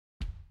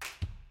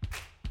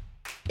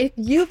If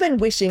you've been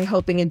wishing,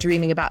 hoping, and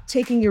dreaming about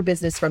taking your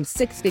business from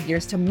 6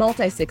 figures to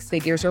multi-6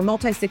 figures or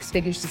multi-6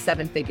 figures to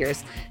 7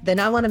 figures, then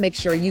I want to make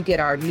sure you get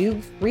our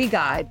new free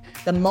guide,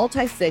 the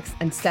Multi-6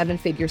 and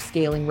 7-Figure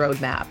Scaling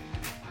Roadmap.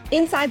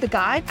 Inside the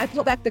guide, I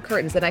pulled back the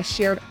curtains and I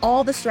shared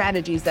all the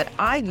strategies that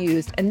I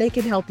used, and they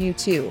can help you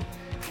too.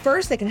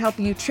 First, they can help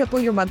you triple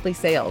your monthly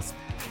sales.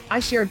 I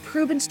shared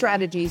proven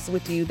strategies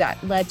with you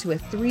that led to a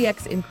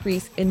 3x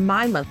increase in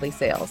my monthly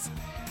sales.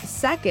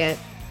 Second,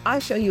 I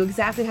show you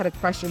exactly how to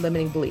crush your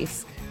limiting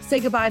beliefs.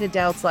 Say goodbye to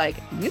doubts like,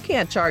 you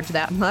can't charge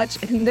that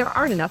much, and there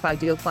aren't enough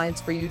ideal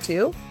clients for you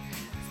too.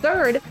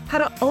 Third, how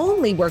to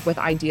only work with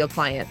ideal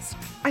clients.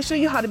 I show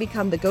you how to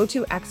become the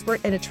go-to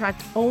expert and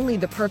attract only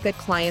the perfect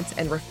clients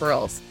and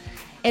referrals.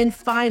 And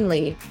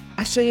finally,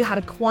 I show you how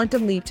to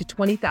quantum leap to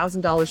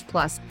 $20,000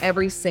 plus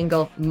every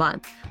single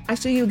month. I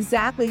show you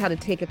exactly how to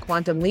take a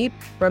quantum leap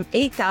from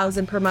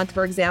 $8,000 per month,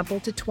 for example,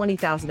 to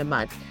 $20,000 a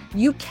month.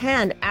 You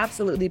can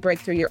absolutely break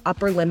through your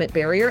upper limit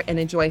barrier and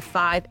enjoy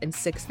 5- and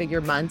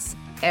 6-figure months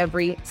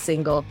every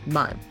single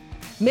month.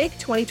 Make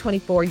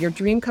 2024 your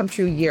dream come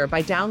true year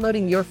by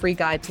downloading your free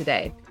guide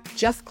today.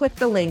 Just click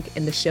the link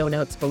in the show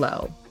notes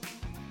below.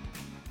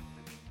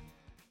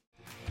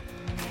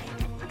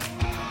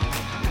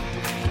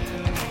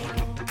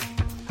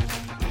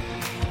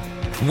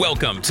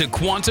 Welcome to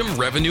Quantum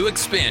Revenue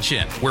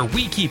Expansion, where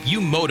we keep you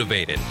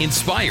motivated,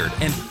 inspired,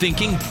 and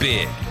thinking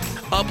big.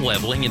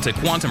 Up-leveling into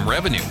quantum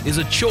revenue is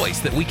a choice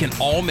that we can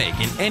all make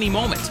in any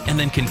moment, and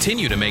then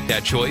continue to make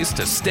that choice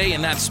to stay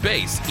in that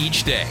space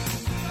each day.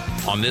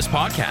 On this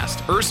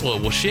podcast,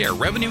 Ursula will share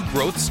revenue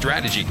growth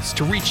strategies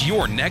to reach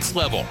your next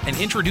level and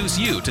introduce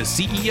you to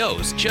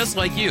CEOs just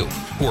like you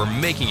who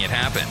are making it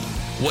happen.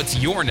 What's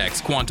your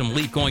next quantum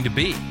leap going to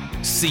be?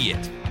 See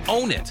it,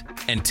 own it,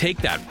 and take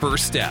that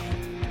first step.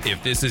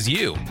 If this is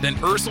you, then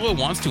Ursula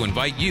wants to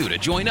invite you to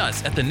join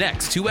us at the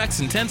next 2X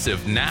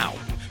Intensive now.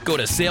 Go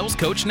to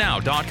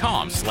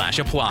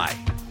salescoachnow.com/apply.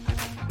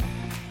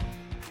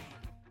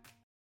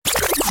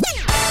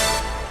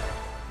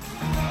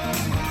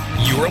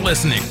 You're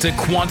listening to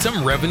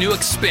Quantum Revenue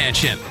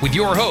Expansion with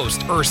your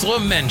host, Ursula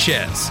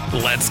Mentjes.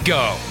 Let's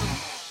go.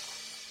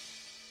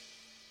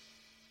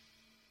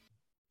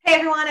 Hey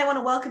everyone, I want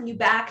to welcome you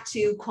back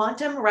to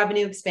Quantum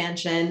Revenue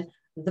Expansion,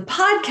 the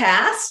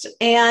podcast,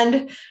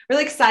 and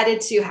really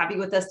excited to have you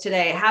with us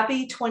today.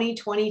 Happy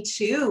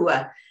 2022.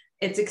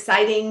 It's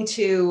exciting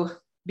to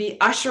be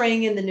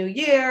ushering in the new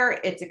year.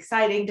 It's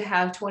exciting to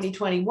have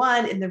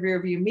 2021 in the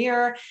rearview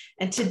mirror.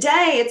 And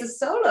today it's a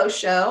solo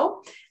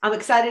show. I'm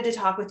excited to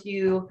talk with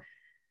you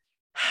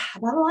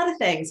about a lot of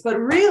things, but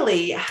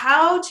really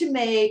how to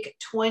make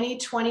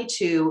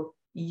 2022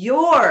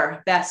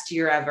 your best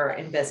year ever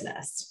in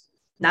business.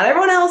 Not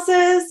everyone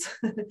else's,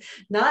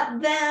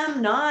 not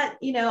them, not,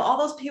 all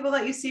those people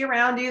that you see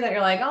around you that you're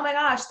like, oh my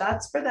gosh,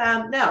 that's for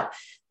them. No,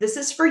 this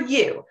is for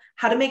you.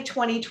 How to make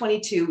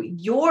 2022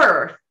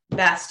 your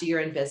best year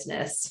in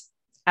business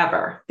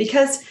ever,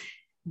 because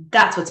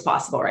that's what's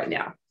possible right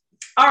now.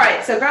 All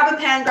right. So grab a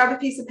pen, grab a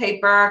piece of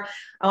paper.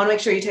 I want to make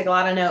sure you take a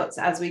lot of notes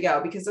as we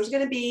go, because I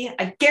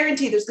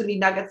guarantee there's going to be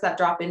nuggets that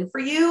drop in for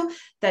you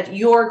that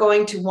you're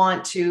going to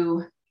want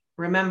to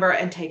remember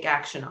and take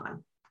action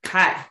on.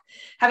 Okay.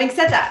 Having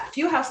said that, a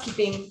few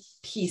housekeeping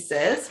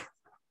pieces.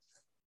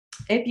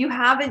 If you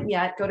haven't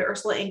yet, go to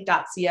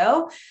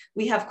ursulainc.co.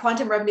 We have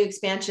Quantum Revenue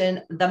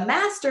Expansion, the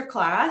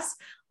masterclass,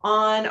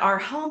 on our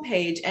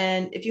homepage.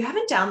 And if you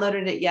haven't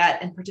downloaded it yet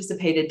and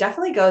participated,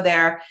 definitely go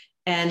there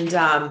and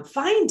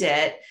find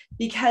it,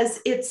 because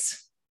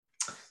it's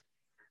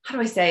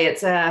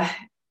a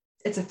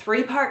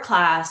 3-part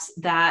class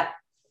that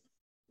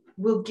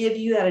will give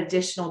you that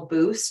additional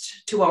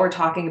boost to what we're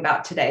talking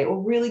about today. It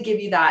will really give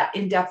you that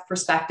in-depth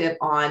perspective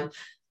on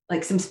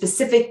like some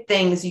specific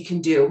things you can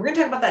do. We're going to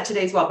talk about that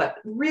today as well, but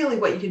really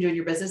what you can do in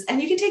your business, and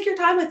you can take your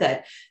time with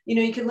it.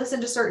 You can listen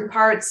to certain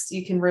parts,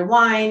 you can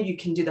rewind, you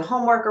can do the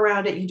homework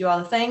around it, you can do all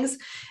the things,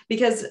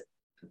 because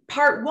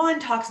part 1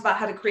 talks about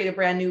how to create a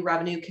brand new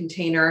revenue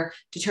container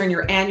to turn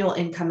your annual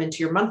income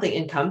into your monthly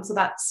income. So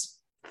that's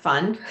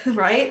fun,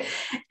 right?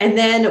 And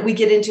then we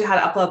get into how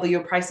to up-level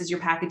your prices, your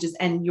packages,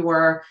 and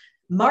your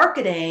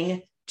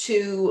marketing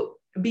to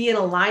be in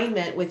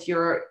alignment with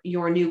your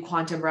new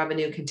quantum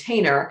revenue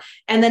container.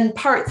 And then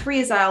part 3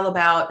 is all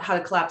about how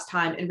to collapse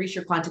time and reach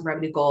your quantum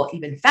revenue goal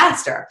even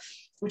faster,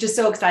 which is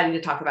so exciting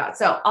to talk about.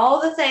 So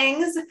all the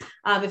things,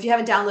 if you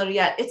haven't downloaded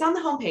yet, it's on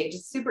the homepage.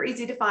 It's super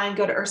easy to find.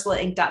 Go to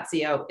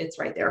ursulainc.co. It's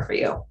right there for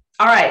you.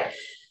 All right.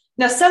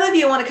 Now, some of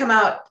you want to come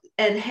out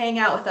and hang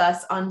out with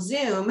us on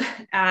Zoom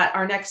at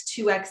our next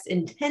 2X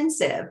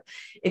Intensive.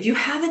 If you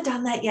haven't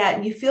done that yet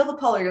and you feel the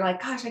pull, or you're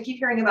like, gosh, I keep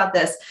hearing about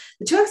this.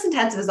 The 2X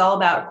Intensive is all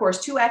about, of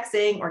course,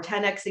 2Xing or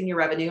 10Xing your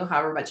revenue,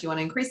 however much you want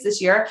to increase this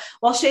year,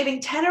 while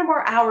shaving 10 or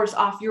more hours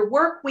off your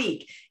work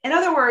week. In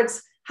other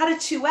words, how to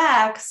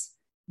 2X,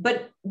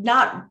 but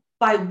not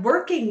by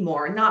working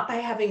more, not by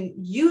having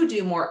you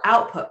do more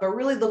output, but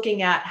really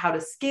looking at how to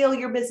scale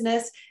your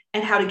business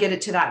and how to get it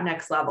to that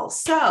next level.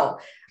 So,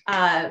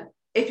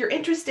 if you're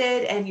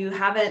interested and you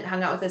haven't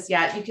hung out with us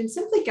yet, you can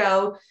simply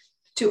go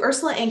to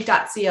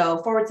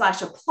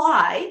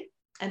ursulainc.co/apply.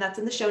 And that's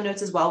in the show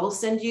notes as well. We'll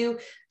send you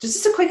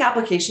just a quick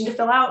application to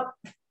fill out.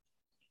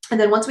 And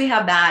then once we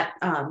have that,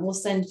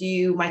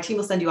 my team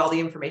will send you all the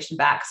information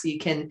back so you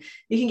can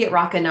get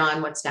rocking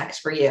on what's next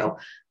for you.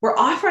 We're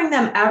offering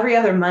them every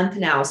other month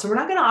now. So we're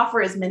not going to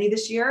offer as many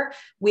this year.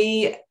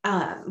 We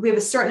have a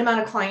certain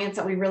amount of clients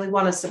that we really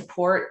want to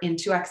support in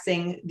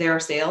 2Xing their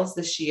sales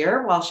this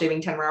year while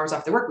shaving 10 more hours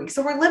off their work week.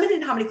 So we're limited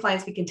in how many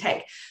clients we can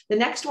take. The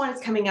next one is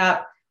coming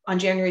up on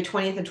January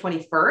 20th and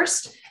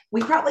 21st.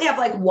 We probably have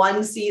like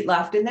one seat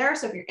left in there.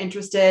 So if you're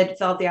interested,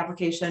 fill out the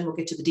application. We'll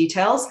get you the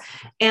details.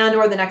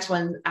 Or the next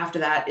one after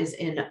that is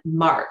in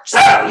March.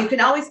 So you can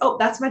always,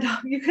 that's my dog.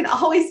 You can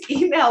always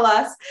email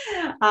us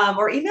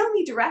or email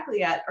me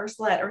directly at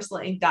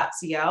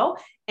ursulainc.co,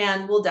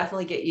 and we'll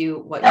definitely get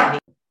you what you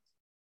need.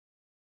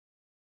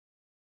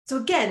 So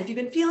again, if you've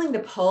been feeling the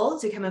pull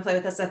to come and play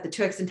with us at the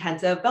 2X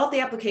Intensive, fill out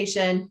the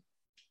application.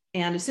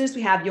 And as soon as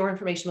we have your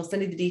information, we'll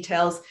send you the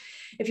details.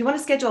 If you want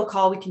to schedule a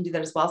call, we can do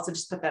that as well. So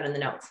just put that in the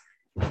notes.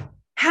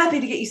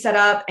 Happy to get you set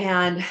up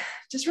and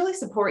just really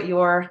support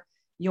your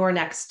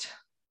next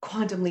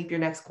quantum leap, your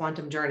next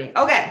quantum journey.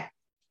 Okay.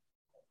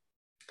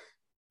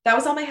 That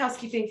was all my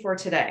housekeeping for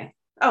today.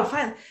 Oh,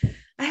 finally,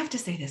 I have to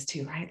say this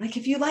too, right? Like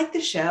if you like the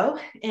show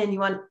and you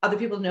want other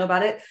people to know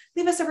about it,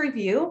 leave us a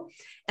review.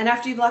 And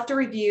after you've left a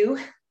review,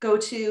 go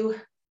to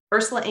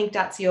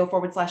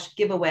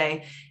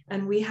ursulainc.co/giveaway.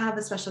 And we have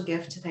a special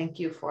gift to thank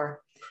you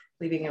for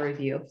leaving a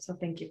review. So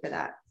thank you for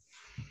that.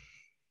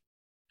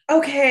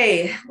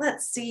 Okay,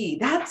 let's see.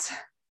 That's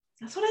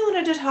what I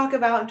wanted to talk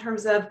about in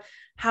terms of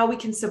how we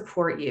can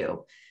support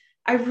you.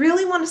 I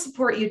really want to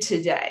support you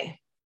today.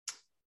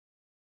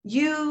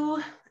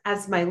 You,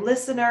 as my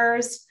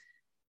listeners,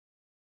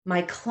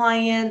 my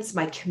clients,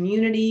 my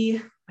community,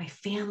 my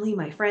family,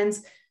 my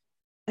friends,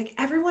 like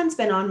everyone's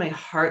been on my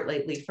heart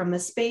lately from the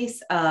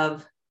space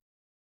of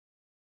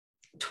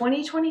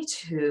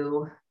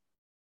 2022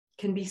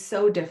 can be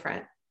so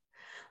different.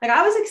 Like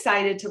I was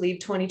excited to leave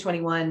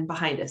 2021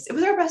 behind us. It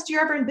was our best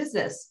year ever in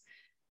business.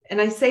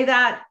 And I say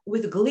that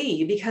with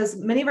glee because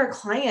many of our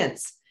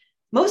clients,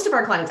 most of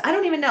our clients, I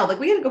don't even know, like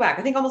we had to go back.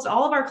 I think almost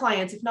all of our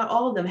clients, if not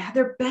all of them, had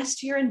their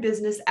best year in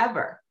business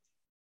ever.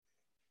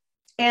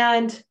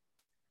 And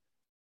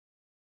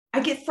I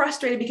get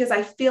frustrated because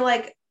I feel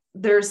like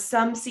there's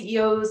some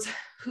CEOs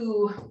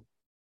who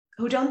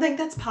don't think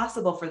that's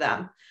possible for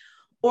them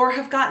or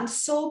have gotten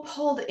so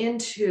pulled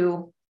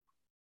into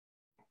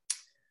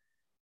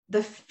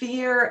the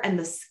fear and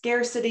the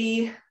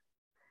scarcity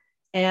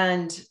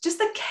and just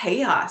the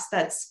chaos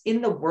that's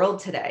in the world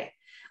today,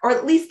 or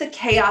at least the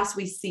chaos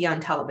we see on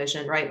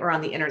television, right? Or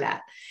on the internet.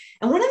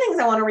 And one of the things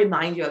I want to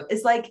remind you of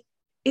is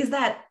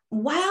that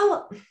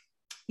while,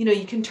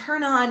 you can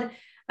turn on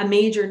a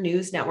major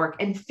news network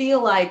and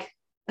feel like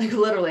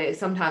literally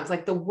sometimes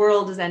like the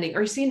world is ending,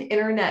 or you see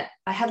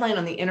a headline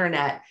on the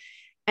internet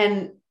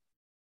and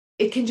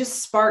it can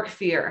just spark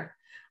fear.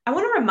 I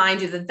want to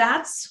remind you that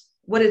that's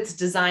what it's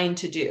designed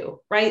to do,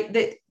 right?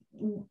 That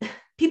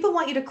people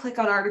want you to click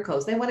on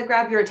articles. They want to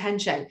grab your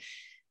attention.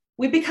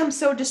 We become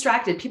so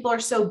distracted. People are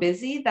so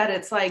busy that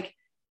it's like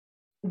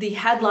the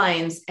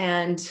headlines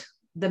and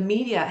the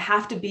media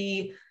have to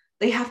be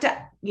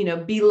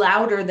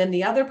louder than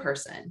the other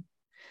person.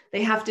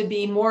 They have to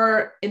be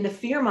more in the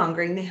fear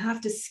mongering. They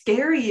have to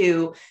scare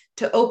you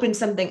to open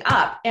something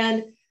up.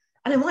 And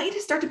I want you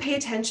to start to pay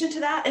attention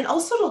to that and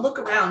also to look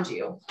around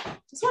you.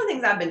 It's one of the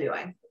things I've been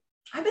doing.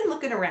 I've been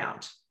looking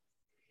around.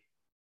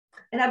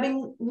 And I've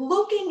been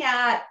looking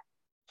at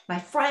my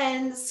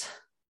friends,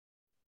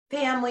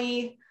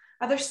 family,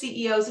 other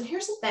CEOs. And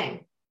here's the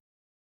thing.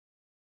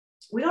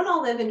 We don't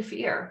all live in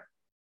fear.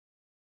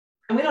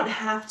 And we don't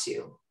have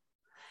to.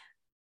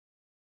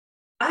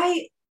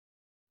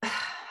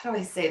 How do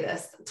I say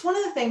this? It's one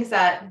of the things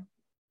that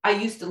I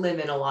used to live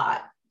in a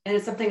lot. And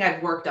it's something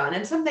I've worked on.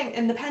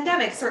 And the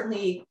pandemic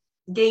certainly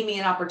gave me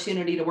an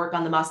opportunity to work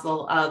on the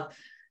muscle of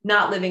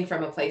not living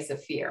from a place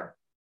of fear.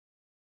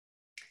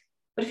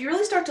 But if you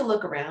really start to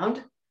look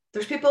around,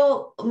 there's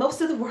people, most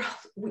of the world,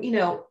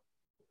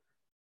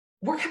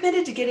 we're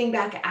committed to getting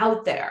back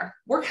out there.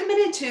 We're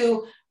committed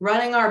to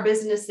running our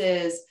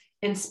businesses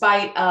in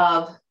spite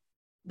of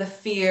the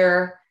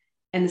fear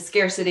and the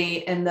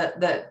scarcity and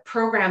the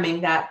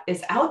programming that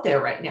is out there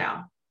right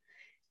now.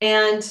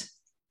 And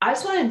I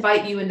just want to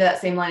invite you into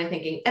that same line of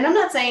thinking. And I'm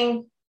not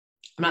saying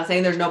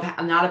there's not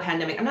a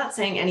pandemic. I'm not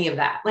saying any of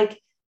that. Like,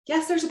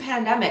 yes, there's a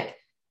pandemic.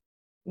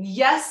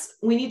 Yes,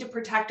 we need to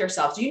protect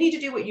ourselves. You need to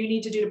do what you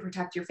need to do to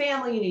protect your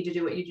family. You need to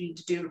do what you need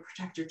to do to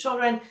protect your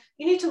children.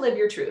 You need to live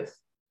your truth.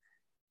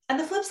 And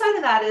the flip side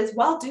of that is,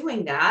 while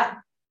doing that,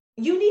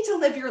 you need to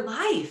live your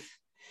life.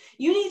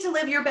 You need to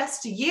live your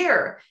best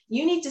year.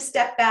 You need to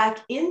step back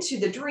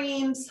into the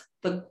dreams,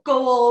 the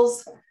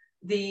goals,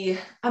 the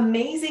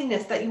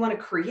amazingness that you want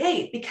to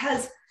create.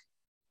 Because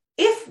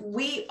if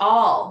we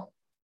all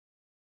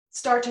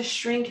start to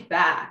shrink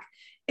back,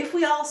 if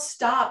we all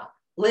stop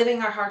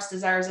living our heart's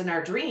desires and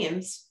our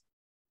dreams,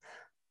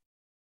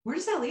 where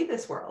does that leave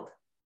this world?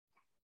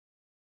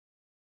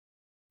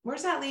 Where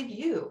does that leave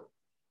you?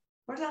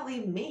 where does that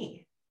leave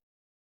me?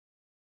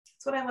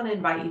 That's what I want to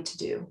invite you to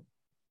do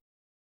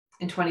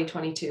in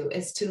 2022,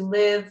 is to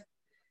live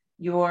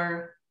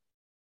your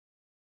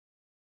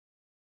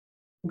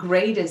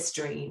greatest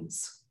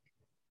dreams.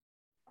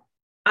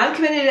 I'm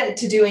committed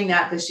to doing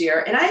that this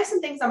year. And I have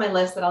some things on my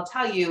list that I'll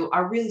tell you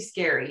are really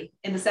scary,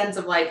 in the sense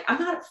of like, I'm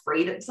not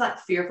afraid. It's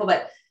not fearful,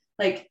 but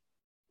like,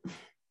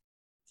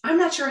 I'm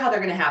not sure how they're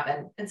going to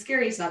happen. And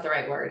scary is not the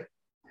right word.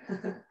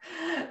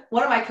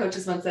 One of my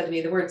coaches once said to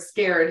me, the word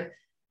scared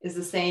is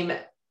the same,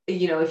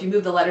 you know, if you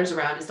move the letters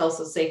around, it's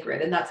also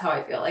sacred. And that's how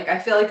I feel. Like, I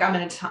feel like I'm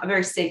in a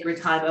very sacred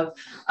time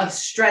of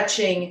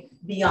stretching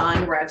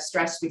beyond where I've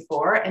stretched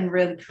before, and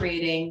really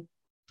creating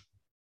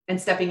and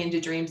stepping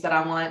into dreams that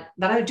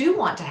I do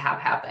want to have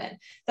happen,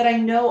 that I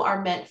know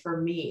are meant for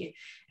me.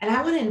 And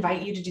I want to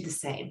invite you to do the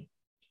same.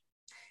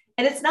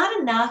 And it's not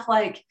enough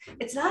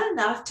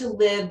to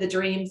live the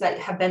dreams that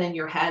have been in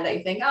your head that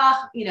you think,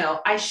 you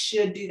know, I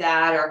should do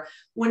that, or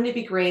wouldn't it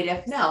be great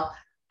if? No,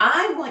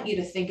 I want you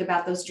to think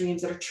about those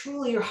dreams that are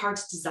truly your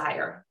heart's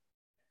desire.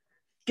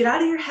 Get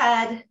out of your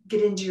head,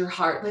 get into your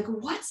heart. Like,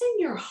 what's in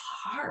your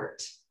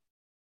heart?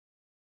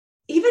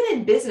 Even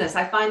in business,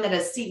 I find that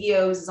as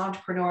CEOs, as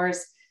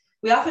entrepreneurs,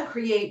 we often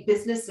create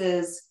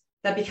businesses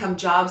that become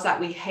jobs that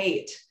we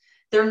hate.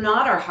 They're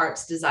not our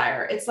heart's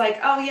desire. It's like,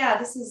 oh yeah,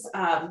 this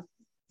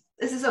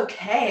is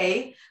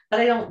okay,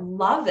 but I don't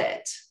love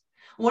it.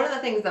 One of the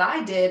things that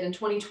I did in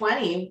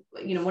 2020,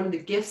 you know, one of the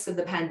gifts of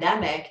the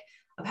pandemic,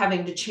 of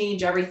having to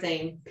change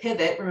everything,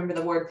 pivot, remember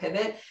the word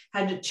pivot,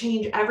 had to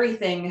change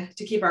everything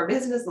to keep our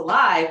business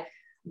alive,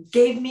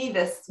 gave me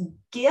this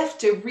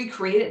gift to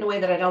recreate it in a way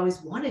that I'd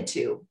always wanted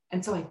to.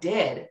 And so I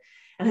did.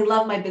 And I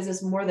love my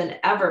business more than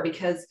ever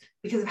because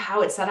of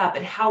how it's set up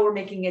and how we're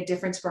making a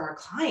difference for our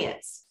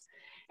clients,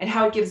 and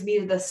how it gives me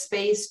the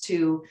space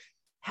to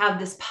have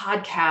this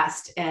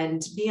podcast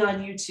and be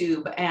on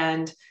YouTube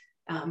and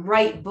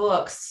write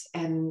books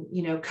and,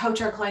 you know,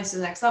 coach our clients to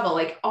the next level,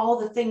 like all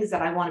the things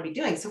that I want to be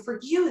doing. So for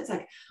you, it's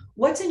like,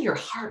 what's in your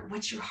heart?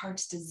 What's your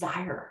heart's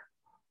desire?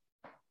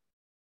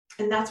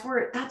 And that's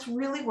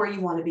really where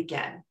you want to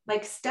begin.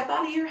 Like, step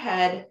out of your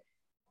head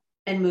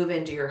and move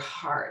into your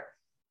heart.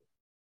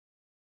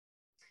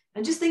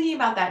 And just thinking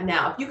about that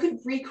now, if you could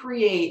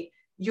recreate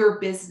your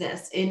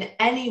business in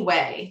any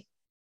way,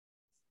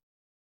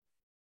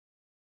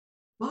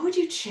 what would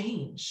you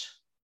change?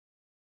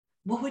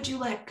 What would you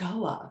let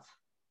go of?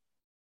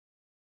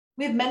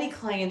 We have many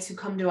clients who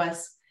come to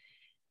us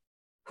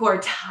who are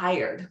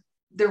tired.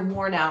 They're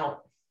worn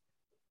out.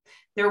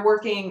 They're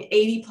working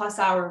 80+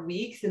 hour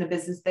weeks in a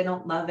business they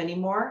don't love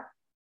anymore.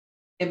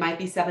 It might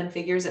be 7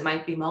 figures. It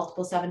might be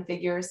multiple 7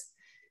 figures.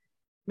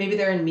 Maybe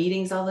they're in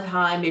meetings all the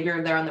time. Maybe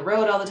they're on the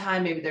road all the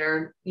time. Maybe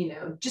they're, you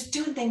know, just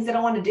doing things they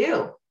don't want to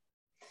do.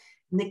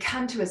 And they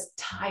come to us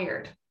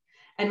tired.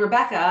 And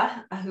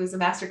Rebecca, who's a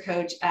master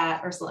coach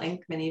at Ursula Inc.,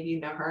 many of you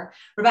know her,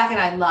 Rebecca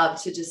and I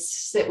love to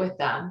just sit with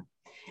them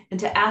and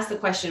to ask the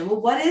question,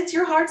 well, what is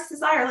your heart's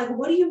desire? Like,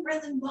 what do you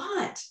really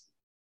want?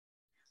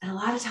 And a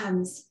lot of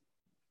times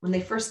when they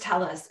first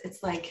tell us,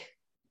 it's like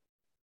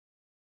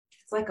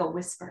a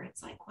whisper.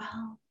 It's like, well,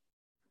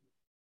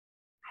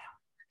 I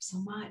don't so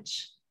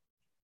much.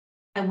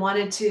 I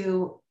wanted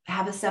to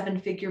have a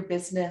 7-figure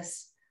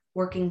business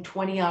working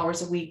 20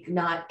 hours a week,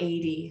 not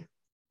 80.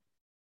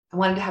 I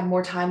wanted to have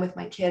more time with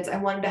my kids. I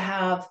wanted to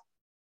have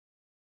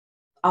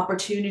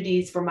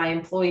opportunities for my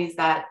employees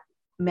that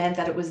meant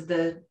that it was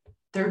their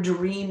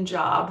dream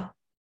job.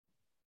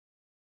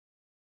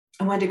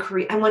 I wanted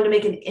to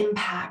make an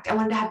impact. I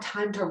wanted to have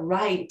time to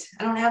write.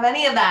 I don't have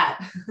any of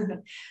that.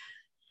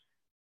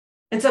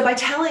 And so by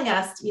telling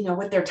us, you know,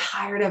 what they're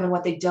tired of and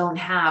what they don't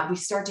have, we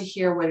start to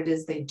hear what it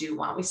is they do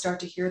want. We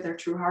start to hear their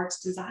true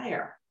heart's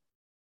desire.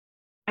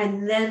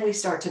 And then we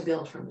start to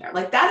build from there.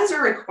 Like, that is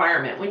a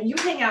requirement. When you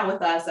hang out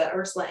with us at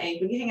Ursula Inc.,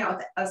 when you hang out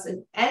with us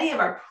in any of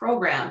our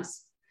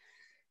programs,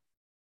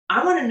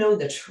 I want to know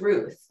the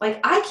truth. Like,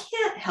 I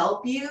can't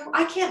help you.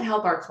 I can't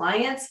help our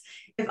clients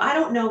if I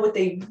don't know what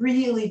they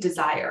really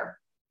desire,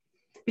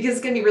 because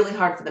it's going to be really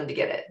hard for them to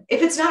get it.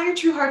 If it's not your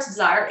true heart's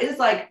desire, it is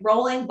like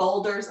rolling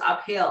boulders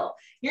uphill.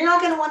 You're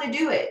not going to want to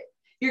do it.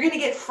 You're going to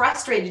get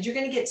frustrated. You're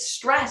going to get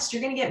stressed.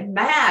 You're going to get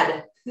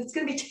mad. It's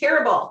going to be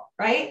terrible,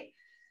 right?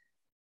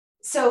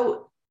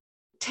 So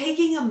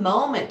taking a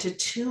moment to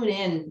tune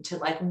in to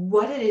like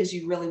what it is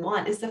you really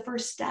want is the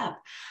first step.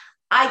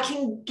 I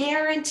can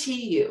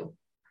guarantee you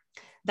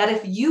that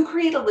if you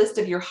create a list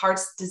of your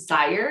heart's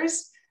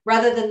desires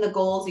rather than the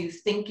goals you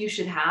think you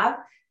should have,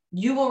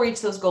 you will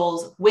reach those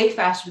goals way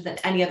faster than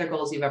any other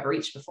goals you've ever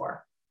reached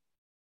before.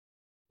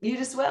 You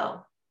just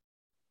will.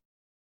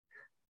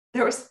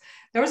 There was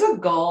a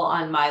goal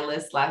on my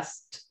list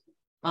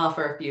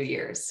for a few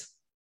years.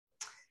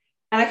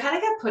 And I kind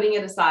of kept putting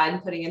it aside.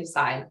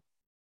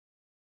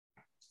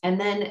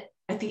 And then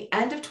at the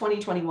end of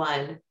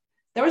 2021,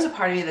 there was a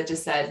part of me that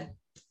just said,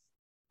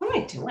 what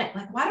am I doing?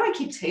 Like, why do I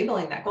keep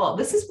tabling that goal?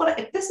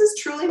 If this is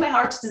truly my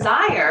heart's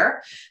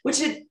desire,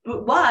 which it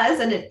was,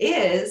 and it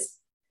is,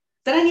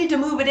 then I need to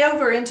move it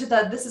over into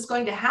the, this is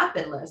going to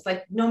happen list.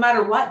 Like, no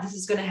matter what, this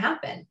is going to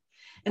happen.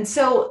 And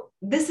so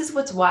this is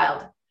what's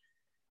wild.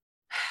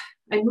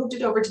 I moved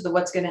it over to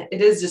the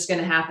it is just going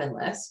to happen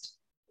list.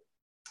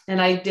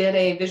 And I did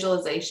a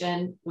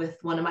visualization with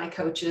one of my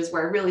coaches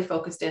where I really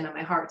focused in on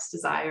my heart's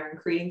desire and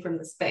creating from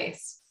the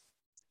space.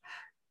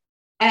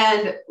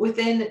 And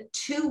within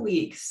 2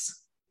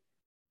 weeks,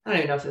 I don't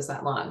even know if it was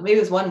that long, maybe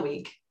it was 1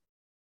 week,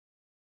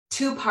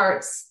 2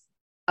 parts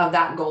of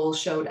that goal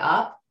showed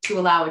up to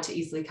allow it to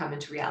easily come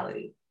into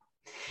reality.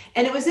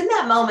 And it was in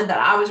that moment that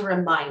I was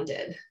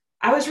reminded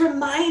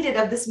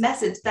of this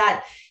message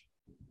that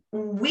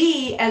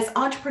we as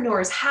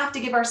entrepreneurs have to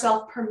give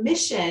ourselves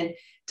permission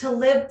to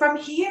live from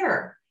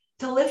here,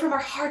 to live from our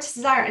heart's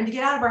desire and to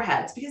get out of our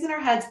heads. Because in our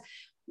heads,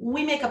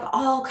 we make up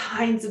all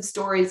kinds of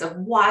stories of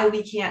why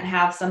we can't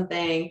have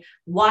something,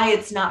 why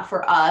it's not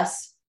for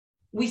us.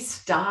 We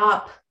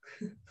stop.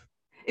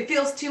 It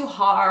feels too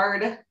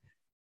hard.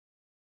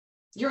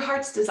 Your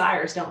heart's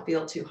desires don't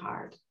feel too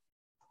hard.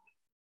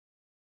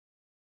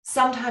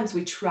 Sometimes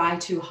we try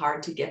too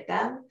hard to get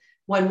them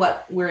when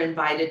what we're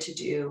invited to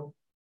do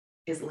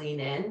is lean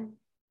in,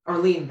 or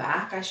lean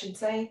back, I should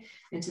say,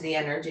 into the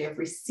energy of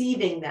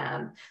receiving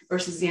them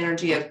versus the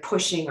energy of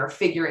pushing or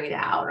figuring it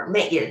out or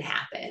making it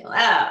happen.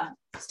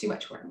 It's too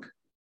much work.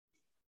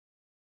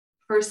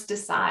 First,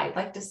 decide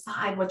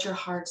what your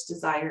heart's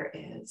desire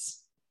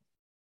is.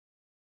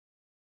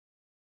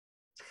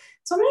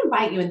 So I'm going to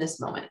invite you in this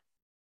moment.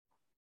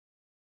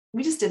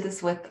 We just did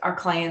this with our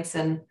clients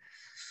and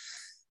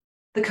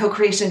the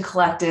Co-Creation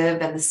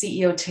Collective and the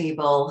CEO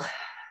table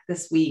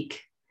this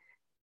week.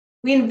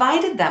 We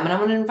invited them, and I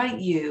want to invite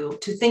you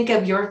to think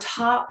of your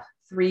top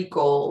 3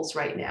 goals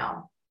right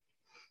now.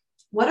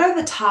 What are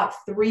the top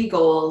 3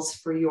 goals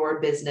for your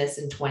business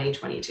in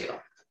 2022?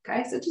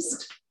 Okay, so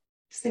just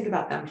think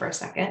about them for a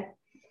second.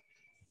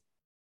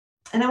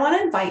 And I want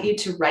to invite you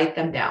to write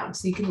them down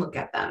so you can look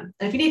at them.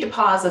 And if you need to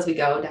pause as we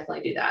go,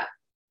 definitely do that.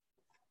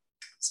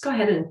 Just go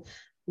ahead and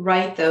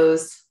write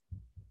those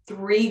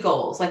 3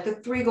 goals, like the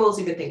 3 goals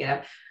you've been thinking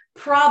of.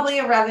 Probably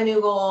a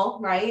revenue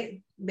goal,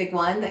 right? Big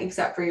one that you've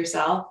set for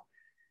yourself.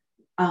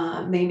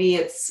 Maybe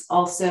it's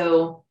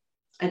also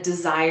a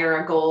desire,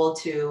 a goal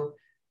to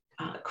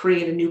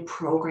create a new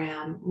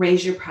program,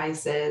 raise your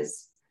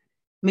prices.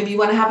 Maybe you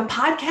want to have a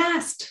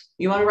podcast.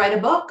 You want to write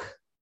a book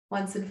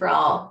once and for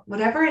all.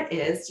 Whatever it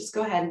is, just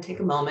go ahead and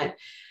take a moment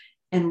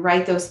and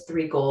write those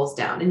 3 goals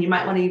down. And you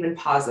might want to even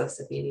pause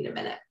this if you need a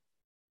minute.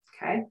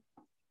 Okay.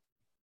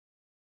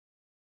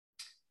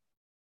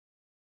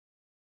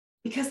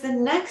 Because the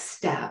next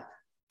step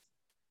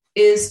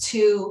is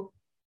to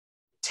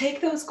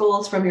take those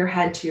goals from your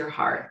head to your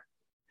heart.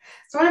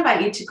 So I want to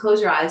invite you to close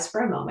your eyes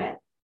for a moment.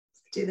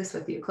 Do this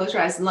with you. Close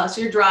your eyes unless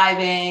you're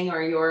driving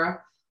or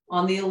you're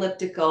on the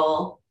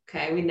elliptical.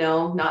 Okay, we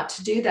know not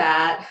to do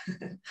that.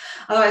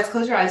 Otherwise,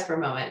 close your eyes for a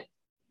moment.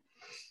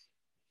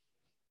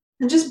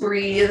 And just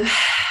breathe.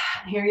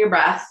 Hear your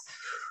breath.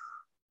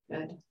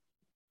 Good.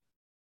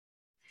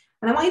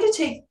 And I want you to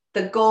take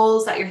the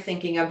goals that you're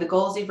thinking of, the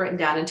goals you've written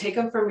down, and take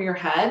them from your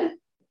head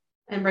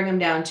and bring them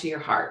down to your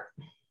heart.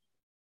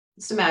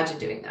 Just imagine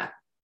doing that.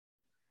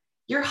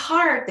 Your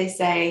heart, they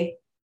say,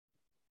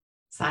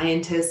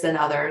 scientists and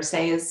others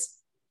say, is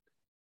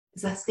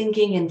a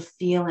thinking and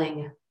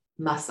feeling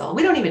muscle.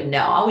 We don't even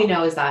know. All we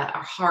know is that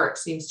our heart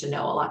seems to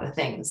know a lot of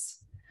things.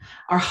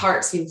 Our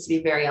heart seems to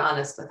be very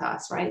honest with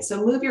us, right?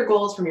 So move your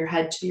goals from your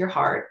head to your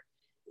heart.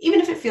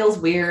 Even if it feels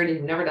weird,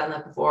 you've never done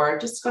that before,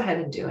 just go ahead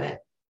and do it.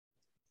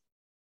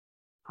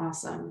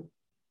 Awesome.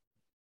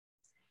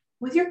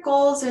 With your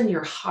goals in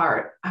your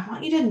heart, I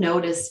want you to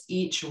notice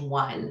each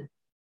one.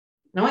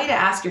 And I want you to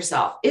ask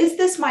yourself, is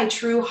this my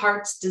true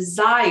heart's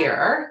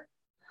desire?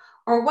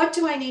 Or what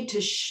do I need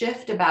to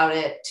shift about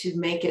it to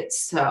make it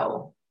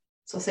so?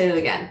 So I'll say it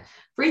again.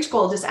 For each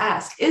goal, just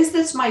ask, is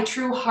this my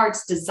true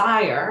heart's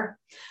desire?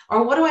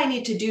 Or what do I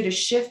need to do to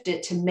shift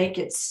it to make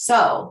it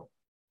so?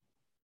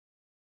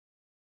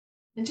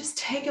 And just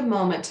take a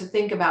moment to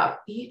think about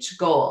each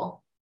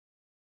goal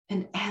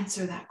and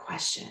answer that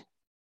question.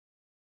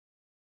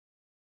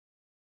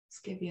 Let's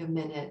give you a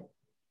minute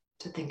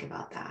to think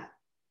about that.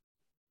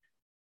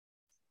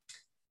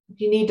 If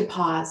you need to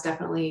pause,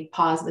 definitely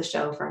pause the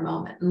show for a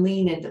moment and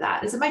lean into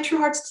that. Is it my true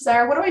heart's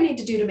desire? What do I need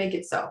to do to make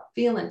it so?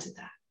 Feel into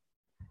that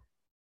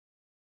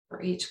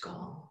for each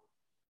goal.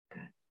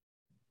 Good.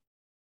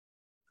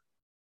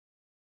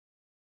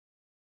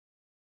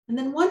 And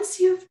then once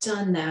you've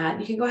done that,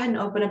 you can go ahead and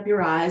open up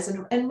your eyes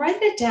and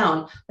write it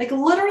down. Like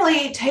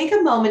literally take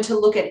a moment to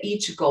look at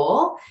each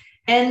goal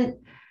and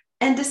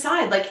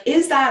decide, like,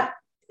 is that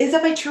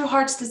my true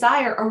heart's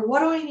desire? Or what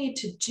do I need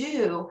to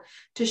do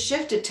to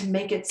shift it to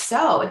make it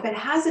so? If it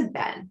hasn't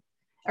been,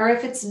 or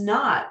if it's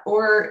not,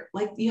 or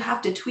like you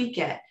have to tweak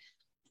it.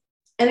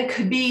 And it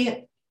could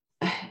be,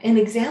 an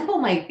example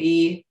might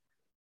be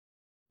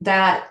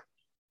that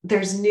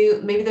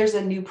maybe there's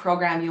a new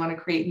program you want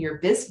to create in your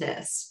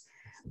business,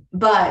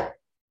 but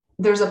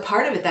there's a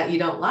part of it that you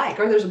don't like,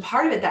 or there's a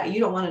part of it that you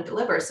don't want to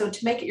deliver. So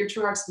to make it your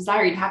true heart's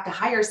desire, you'd have to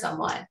hire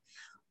someone.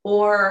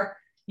 Or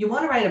you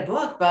want to write a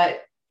book,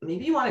 but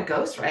maybe you want a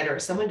ghostwriter or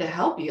someone to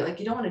help you. Like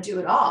you don't want to do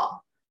it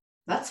all.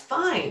 That's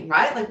fine,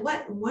 right? Like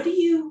what do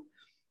you,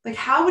 like,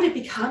 how would it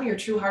become your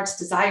true heart's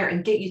desire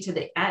and get you to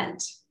the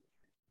end?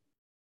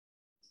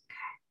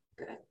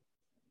 Okay, good.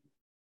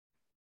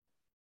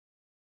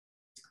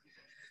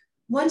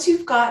 Once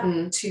you've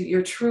gotten to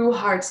your true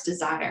heart's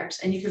desires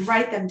and you can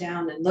write them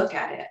down and look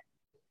at it,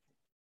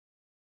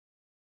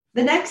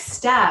 the next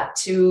step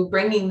to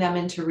bringing them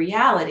into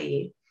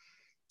reality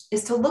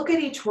is to look at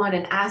each one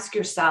and ask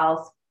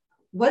yourself,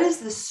 what is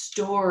the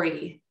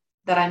story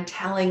that I'm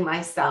telling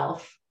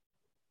myself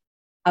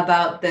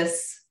about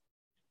this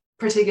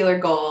particular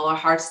goal or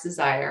heart's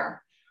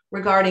desire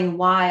regarding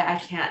why I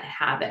can't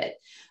have it?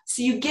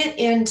 So you get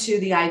into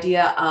the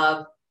idea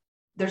of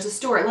there's a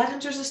story. A lot of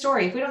times there's a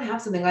story. If we don't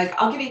have something, like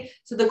I'll give you,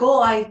 so the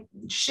goal I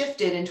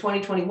shifted in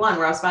 2021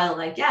 where I was finally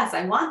like, yes,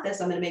 I want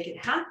this. I'm going to make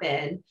it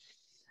happen.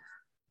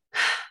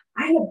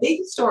 I had a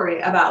big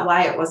story about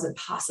why it wasn't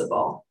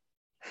possible.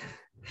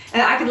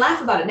 And I can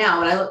laugh about it now.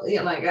 When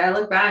I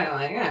look back, I'm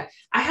like, yeah,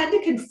 I had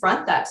to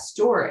confront that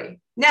story.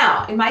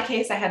 Now, in my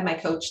case, I had my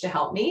coach to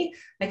help me.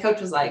 My coach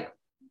was like,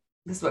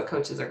 this is what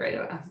coaches are great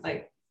about.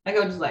 Like, my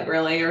coach was like,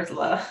 really,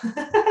 Ursula?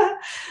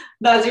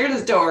 That's your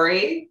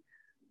story.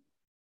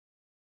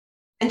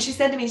 And she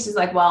said to me, she's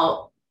like,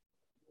 well,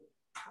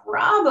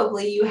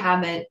 probably you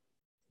haven't,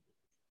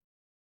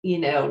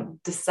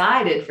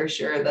 decided for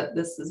sure that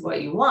this is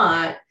what you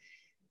want,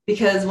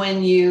 because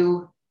when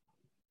you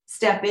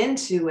step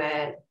into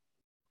it,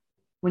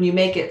 when you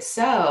make it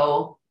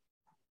so,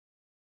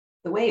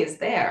 the way is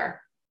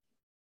there.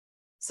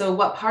 So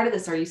what part of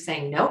this are you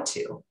saying no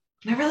to?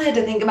 And I really had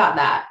to think about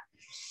that,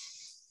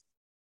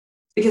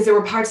 because there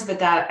were parts of it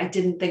that I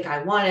didn't think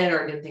I wanted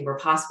or didn't think were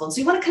possible. And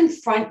so you want to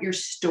confront your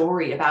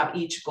story about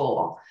each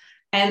goal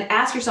and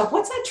ask yourself,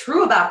 what's not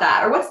true about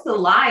that? Or what's the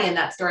lie in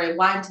that story?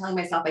 Why I'm telling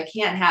myself I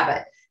can't have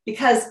it?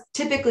 Because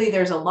typically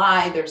there's a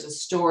lie, there's a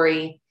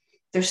story,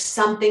 there's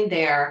something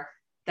there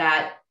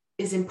that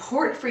is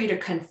important for you to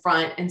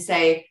confront and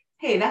say,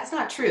 hey, that's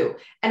not true.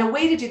 And a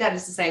way to do that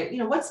is to say,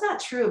 what's not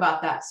true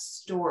about that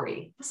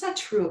story? What's not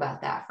true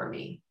about that for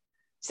me?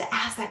 To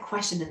ask that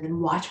question and then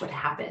watch what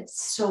happens.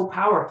 So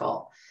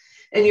powerful.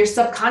 And your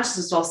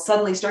subconscious will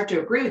suddenly start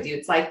to agree with you.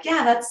 It's like,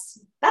 yeah, that's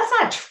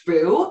not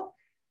true.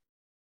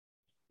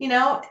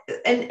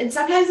 And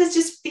sometimes it's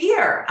just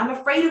fear. I'm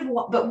afraid of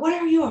but what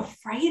are you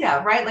afraid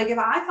of, right? Like if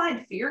I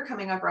find fear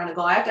coming up around a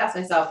goal, I have to ask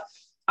myself,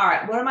 all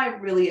right, what am I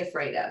really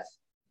afraid of?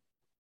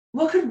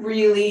 What could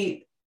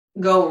really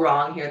go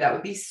wrong here that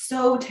would be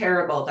so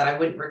terrible that I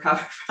wouldn't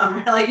recover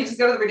from? Like you just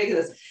go to the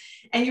ridiculous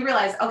and you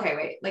realize, okay,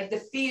 wait, like the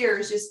fear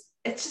is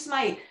it's just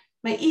my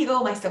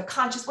ego, my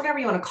subconscious, whatever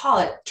you want to call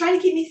it, trying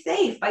to keep me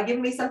safe by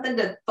giving me something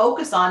to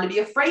focus on, to be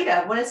afraid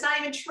of when it's not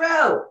even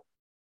true.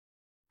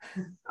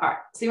 All right.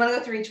 So you want to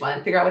go through each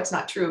one, figure out what's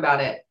not true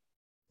about it.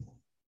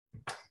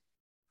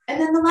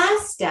 And then the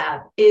last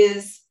step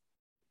is,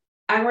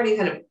 I've already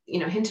kind of,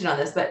 hinted on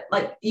this, but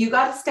like you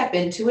got to step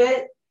into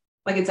it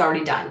like it's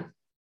already done.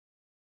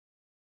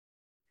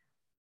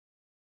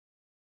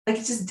 Like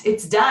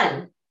it's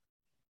done.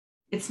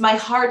 It's my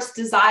heart's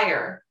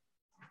desire.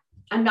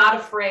 I'm not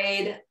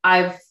afraid.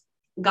 I've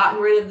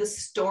gotten rid of the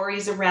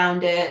stories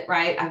around it,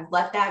 right? I've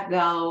let that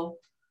go.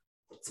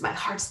 It's my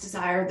heart's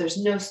desire. There's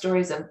no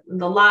stories of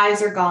the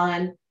lies are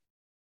gone.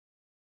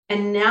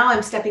 And now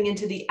I'm stepping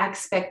into the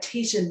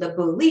expectation, the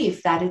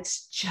belief that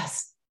it's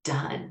just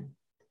done.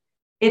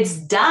 It's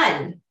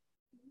done.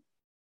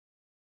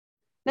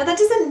 Now, that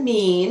doesn't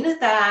mean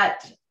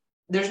that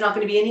there's not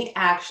going to be any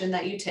action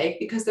that you take,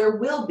 because there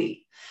will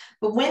be.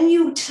 But when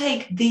you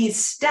take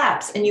these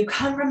steps and you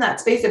come from that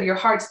space of your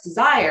heart's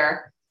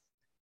desire,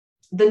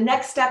 the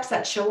next steps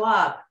that show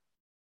up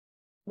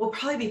will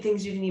probably be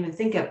things you didn't even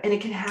think of. And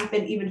it can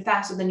happen even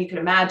faster than you could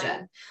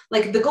imagine.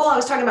 Like the goal I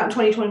was talking about in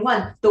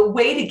 2021, the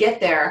way to get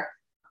there,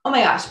 oh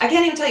my gosh, I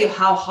can't even tell you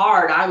how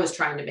hard I was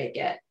trying to make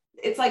it.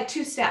 It's like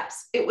 2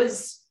 steps.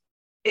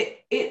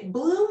 It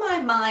blew my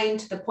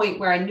mind to the point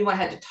where I knew I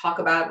had to talk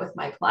about it with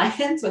my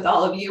clients, with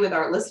all of you, with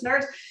our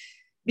listeners,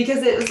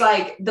 because it was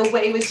like the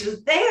way was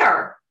just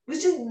there. It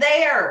was just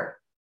there.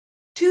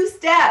 2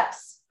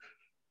 steps.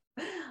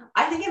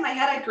 I think in my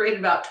head, I created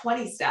about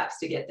 20 steps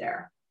to get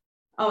there.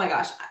 Oh my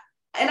gosh.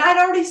 And I'd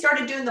already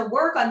started doing the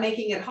work on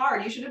making it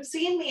hard. You should have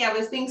seen me. I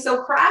was being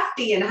so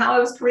crafty in how I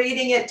was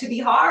creating it to be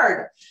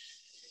hard.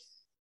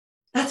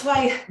 That's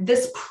why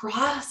this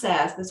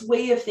process, this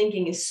way of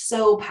thinking is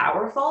so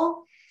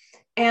powerful.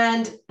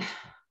 And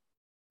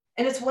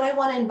it's what I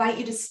want to invite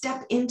you to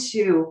step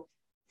into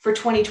for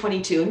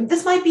 2022. And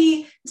this might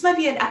be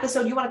an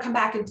episode you want to come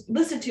back and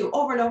listen to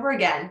over and over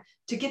again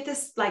to get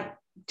this, like,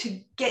 to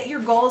get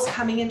your goals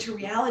coming into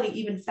reality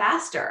even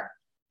faster.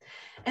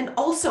 And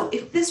also,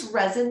 if this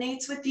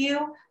resonates with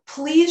you,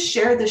 please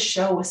share this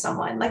show with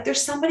someone. Like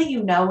there's somebody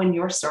in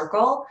your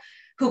circle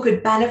who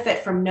could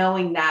benefit from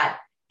knowing that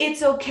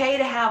it's okay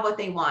to have what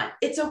they want.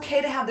 It's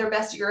okay to have their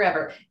best year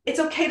ever. It's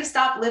okay to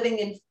stop living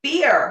in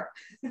fear.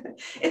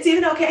 It's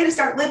even okay to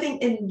start living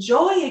in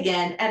joy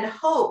again, and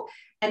hope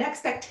and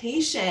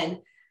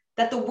expectation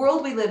that the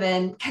world we live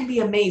in can be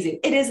amazing.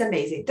 It is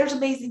amazing. There's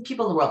amazing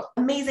people in the world.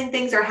 Amazing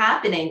things are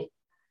happening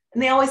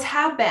And they always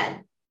have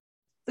been.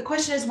 The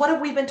question is, what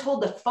have we been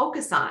told to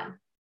focus on?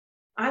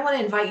 I want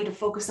to invite you to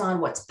focus on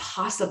what's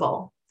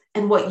possible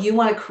and what you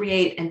want to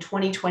create in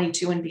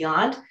 2022 and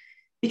beyond,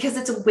 because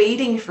it's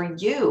waiting for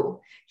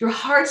you. Your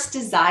heart's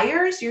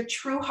desires, your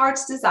true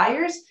heart's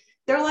desires,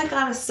 they're like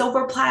on a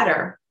silver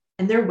platter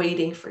and they're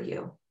waiting for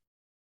you.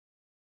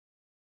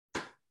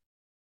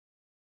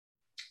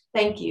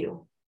 Thank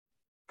you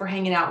for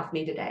hanging out with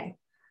me today.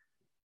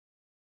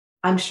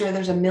 I'm sure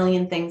there's a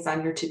million things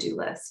on your to-do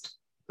list.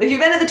 If you've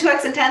been to the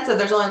 2X Intensive,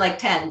 there's only like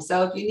 10.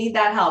 So if you need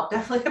that help,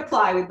 definitely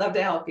apply. We'd love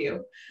to help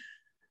you.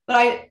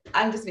 But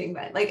I'm just being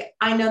bad. Like,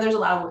 I know there's a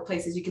lot of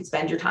places you could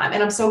spend your time.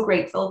 And I'm so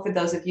grateful for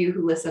those of you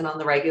who listen on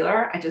the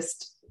regular. I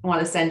just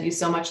want to send you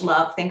so much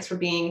love. Thanks for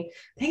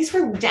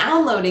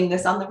downloading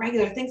this on the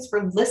regular. Thanks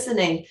for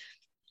listening.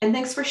 And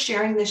thanks for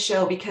sharing this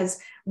show, because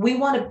we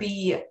want to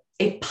be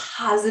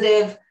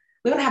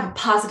we want to have a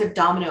positive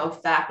domino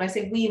effect. When I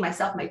say we,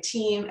 myself, my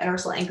team at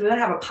Ursula Inc., we want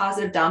to have a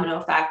positive domino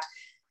effect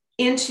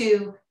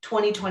into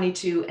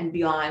 2022 and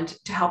beyond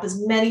to help as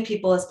many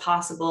people as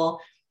possible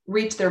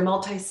reach their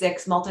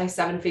multi-6,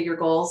 multi-7-figure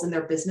goals in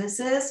their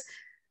businesses,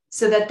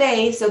 so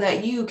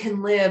that you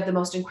can live the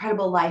most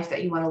incredible life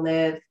that you want to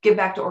live, give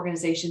back to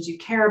organizations you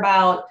care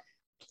about,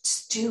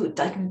 just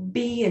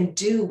be and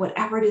do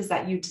whatever it is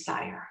that you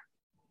desire.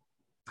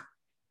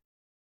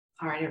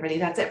 All right, everybody,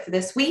 that's it for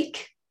this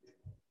week.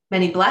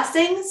 Many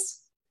blessings.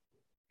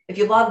 If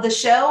you love the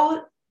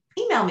show,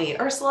 email me,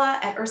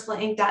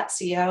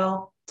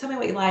 ursula@ursulainc.co. Tell me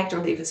what you liked or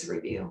leave us a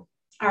review.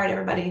 All right,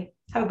 everybody,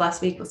 have a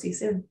blessed week. We'll see you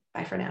soon.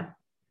 Bye for now.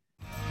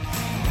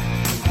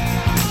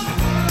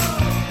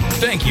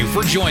 Thank you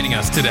for joining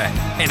us today.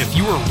 And if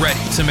you are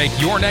ready to make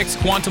your next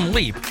quantum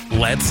leap,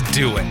 let's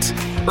do it.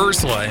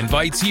 Ursula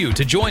invites you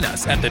to join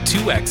us at the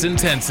 2X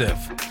Intensive.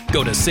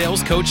 Go to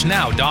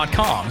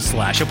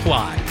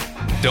salescoachnow.com/apply.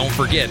 Don't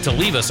forget to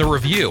leave us a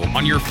review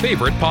on your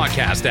favorite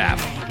podcast app.